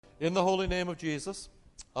In the holy name of Jesus,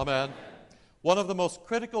 amen. One of the most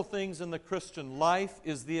critical things in the Christian life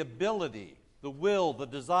is the ability, the will, the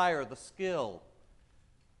desire, the skill,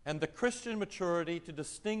 and the Christian maturity to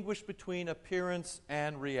distinguish between appearance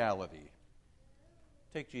and reality.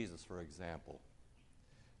 Take Jesus, for example.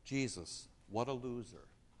 Jesus, what a loser.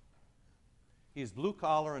 He's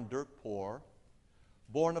blue-collar and dirt poor,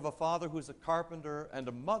 born of a father who's a carpenter and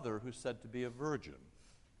a mother who's said to be a virgin.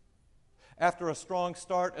 After a strong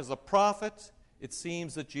start as a prophet, it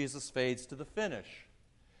seems that Jesus fades to the finish.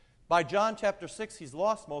 By John chapter 6, he's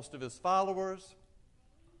lost most of his followers.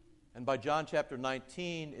 And by John chapter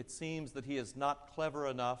 19, it seems that he is not clever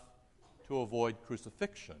enough to avoid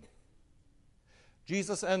crucifixion.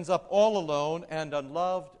 Jesus ends up all alone and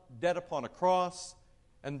unloved, dead upon a cross,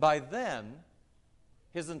 and by then,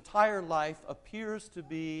 his entire life appears to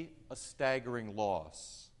be a staggering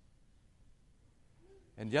loss.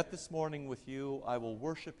 And yet this morning with you, I will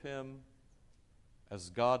worship him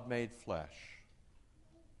as God made flesh.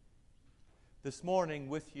 This morning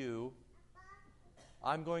with you,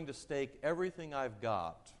 I'm going to stake everything I've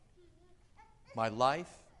got, my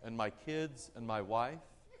life and my kids and my wife,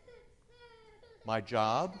 my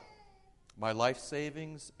job, my life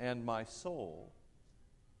savings, and my soul,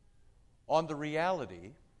 on the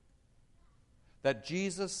reality that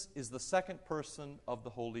Jesus is the second person of the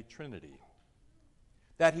Holy Trinity,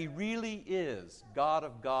 that he really is God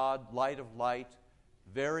of God, light of light,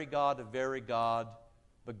 very God of very God,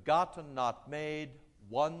 begotten, not made,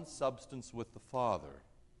 one substance with the Father.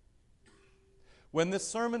 When this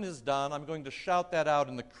sermon is done, I'm going to shout that out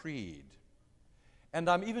in the creed. And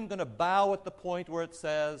I'm even going to bow at the point where it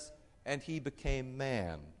says, and he became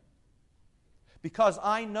man. Because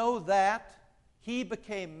I know that he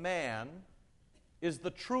became man is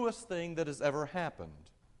the truest thing that has ever happened.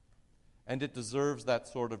 And it deserves that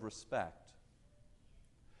sort of respect.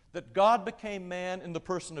 That God became man in the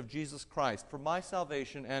person of Jesus Christ for my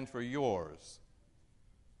salvation and for yours.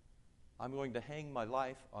 I'm going to hang my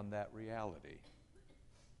life on that reality.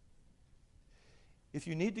 If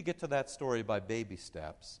you need to get to that story by baby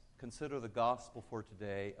steps, consider the gospel for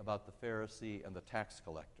today about the Pharisee and the tax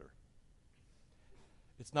collector.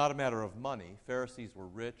 It's not a matter of money. Pharisees were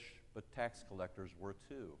rich, but tax collectors were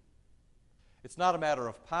too. It's not a matter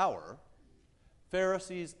of power.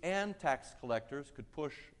 Pharisees and tax collectors could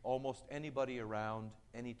push almost anybody around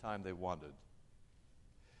anytime they wanted.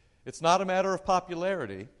 It's not a matter of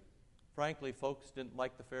popularity. Frankly, folks didn't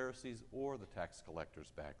like the Pharisees or the tax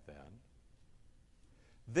collectors back then.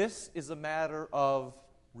 This is a matter of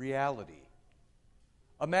reality,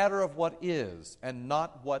 a matter of what is and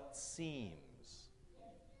not what seems,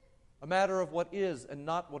 a matter of what is and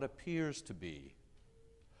not what appears to be,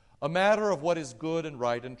 a matter of what is good and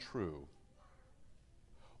right and true.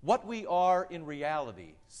 What we are in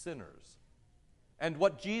reality, sinners, and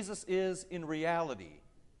what Jesus is in reality,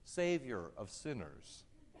 Savior of sinners,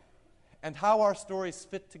 and how our stories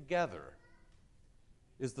fit together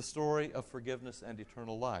is the story of forgiveness and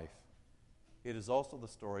eternal life. It is also the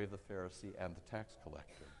story of the Pharisee and the tax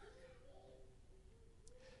collector.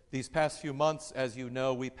 These past few months, as you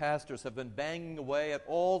know, we pastors have been banging away at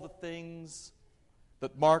all the things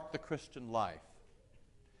that mark the Christian life: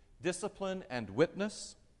 discipline and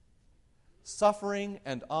witness, suffering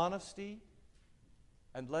and honesty,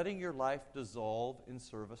 and letting your life dissolve in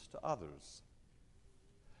service to others.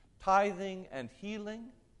 Tithing and healing,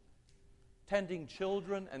 tending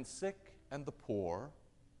children and sick and the poor,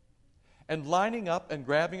 and lining up and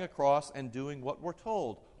grabbing a cross and doing what we're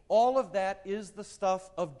told. All of that is the stuff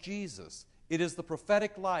of Jesus. It is the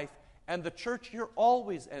prophetic life, and the church here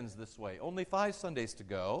always ends this way. Only 5 Sundays to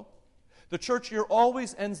go. The church here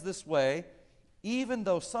always ends this way, even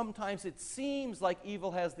though sometimes it seems like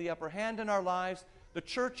evil has the upper hand in our lives. The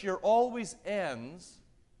church here always ends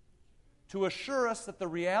to assure us that the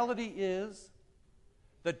reality is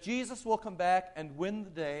that Jesus will come back and win the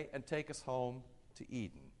day and take us home to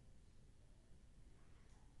Eden.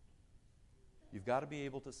 You've got to be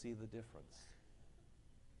able to see the difference.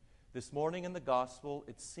 This morning in the gospel,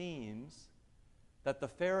 it seems that the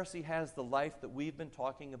Pharisee has the life that we've been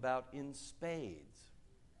talking about in spades.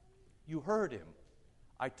 You heard him.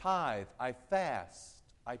 I tithe, I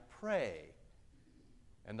fast, I pray,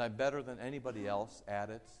 and I'm better than anybody else at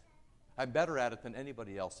it. I'm better at it than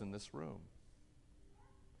anybody else in this room.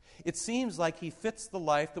 It seems like he fits the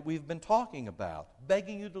life that we've been talking about,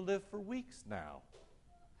 begging you to live for weeks now.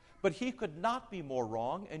 But he could not be more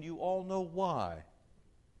wrong, and you all know why.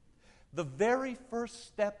 The very first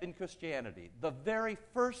step in Christianity, the very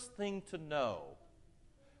first thing to know,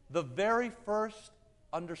 the very first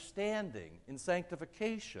understanding in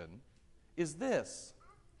sanctification is this: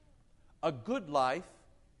 A good life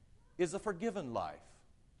is a forgiven life.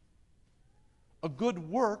 A good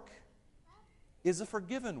work is a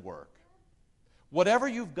forgiven work. Whatever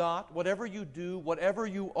you've got, whatever you do, whatever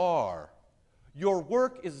you are, your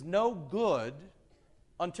work is no good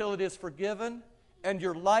until it is forgiven, and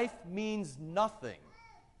your life means nothing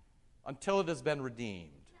until it has been redeemed.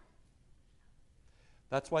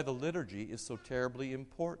 That's why the liturgy is so terribly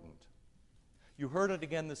important. You heard it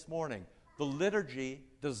again this morning. The liturgy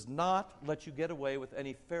does not let you get away with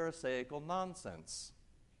any Pharisaical nonsense.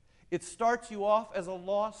 It starts you off as a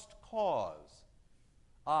lost cause.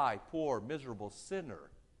 I, poor, miserable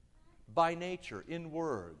sinner, by nature, in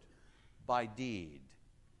word, by deed.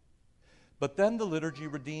 But then the liturgy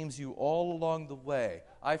redeems you all along the way.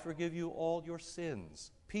 I forgive you all your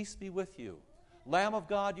sins. Peace be with you. Lamb of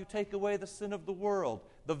God, you take away the sin of the world,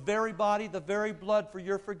 the very body, the very blood for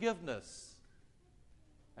your forgiveness.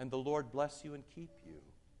 And the Lord bless you and keep you.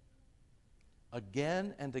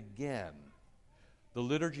 Again and again, the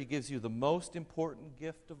liturgy gives you the most important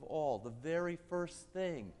gift of all, the very first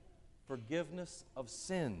thing, forgiveness of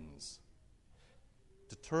sins,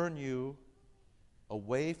 to turn you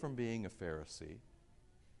away from being a Pharisee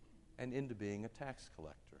and into being a tax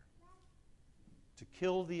collector, to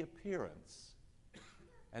kill the appearance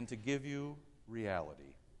and to give you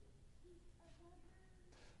reality.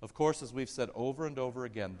 Of course, as we've said over and over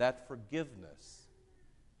again, that forgiveness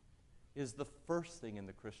is the first thing in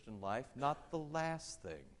the Christian life, not the last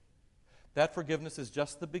thing. That forgiveness is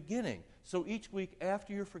just the beginning. So each week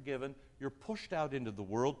after you're forgiven, you're pushed out into the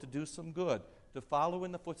world to do some good, to follow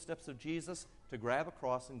in the footsteps of Jesus, to grab a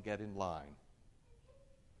cross and get in line.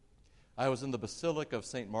 I was in the Basilica of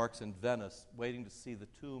St. Mark's in Venice, waiting to see the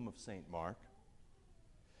tomb of St. Mark.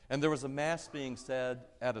 And there was a Mass being said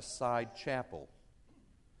at a side chapel.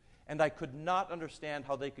 And I could not understand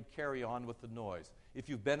how they could carry on with the noise. If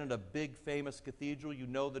you've been in a big, famous cathedral, you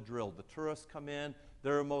know the drill. The tourists come in,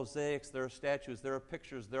 there are mosaics, there are statues, there are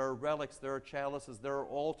pictures, there are relics, there are chalices, there are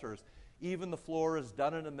altars. Even the floor is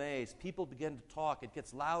done in a maze. People begin to talk. It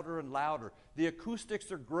gets louder and louder. The acoustics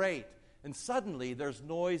are great. And suddenly, there's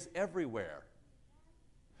noise everywhere.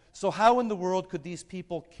 So how in the world could these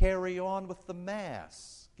people carry on with the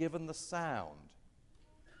Mass, given the sound?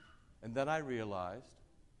 And then I realized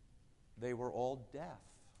they were all deaf.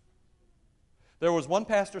 There was one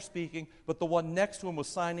pastor speaking, but the one next to him was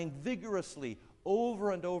signing vigorously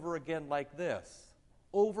over and over again like this.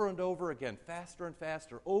 Over and over again, faster and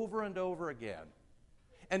faster, over and over again.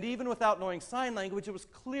 And even without knowing sign language, it was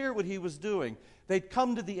clear what he was doing. They'd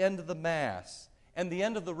come to the end of the Mass, and the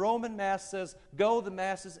end of the Roman Mass says, "Go, the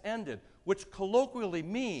Mass is ended," which colloquially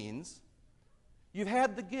means you've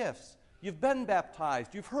had the gifts. You've been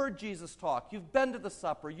baptized. You've heard Jesus talk. You've been to the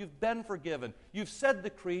supper. You've been forgiven. You've said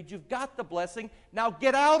the creed. You've got the blessing. Now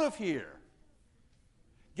get out of here.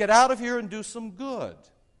 Get out of here and do some good.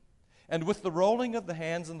 And with the rolling of the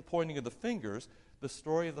hands and the pointing of the fingers, the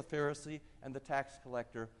story of the Pharisee and the tax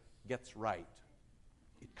collector gets right.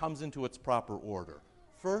 It comes into its proper order.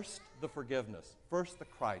 First, the forgiveness. First, the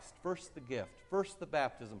Christ. First, the gift. First, the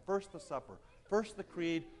baptism. First, the supper. First, the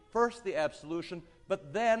creed. First, the absolution.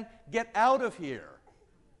 But then, get out of here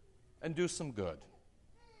and do some good.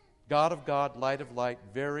 God of God, light of light,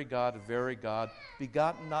 very God,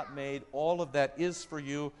 begotten, not made, all of that is for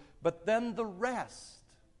you. But then the rest,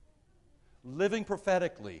 living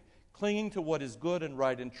prophetically, clinging to what is good and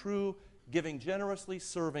right and true, giving generously,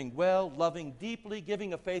 serving well, loving deeply,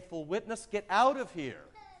 giving a faithful witness. Get out of here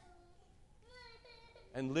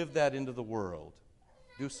and live that into the world.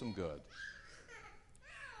 Do some good.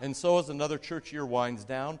 And so as another church year winds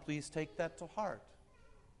down, please take that to heart.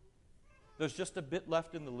 There's just a bit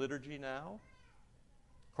left in the liturgy now.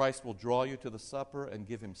 Christ will draw you to the supper and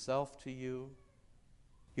give himself to you.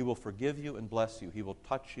 He will forgive you and bless you. He will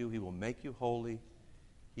touch you. He will make you holy.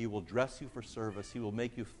 He will dress you for service. He will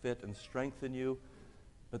make you fit and strengthen you.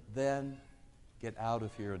 But then get out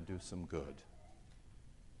of here and do some good,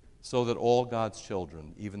 so that all God's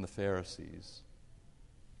children, even the Pharisees,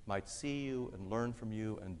 might see you and learn from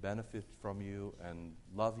you and benefit from you and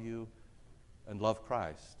love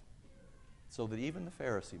Christ, so that even the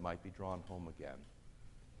Pharisee might be drawn home again.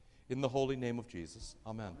 In the holy name of Jesus,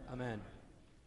 amen. Amen.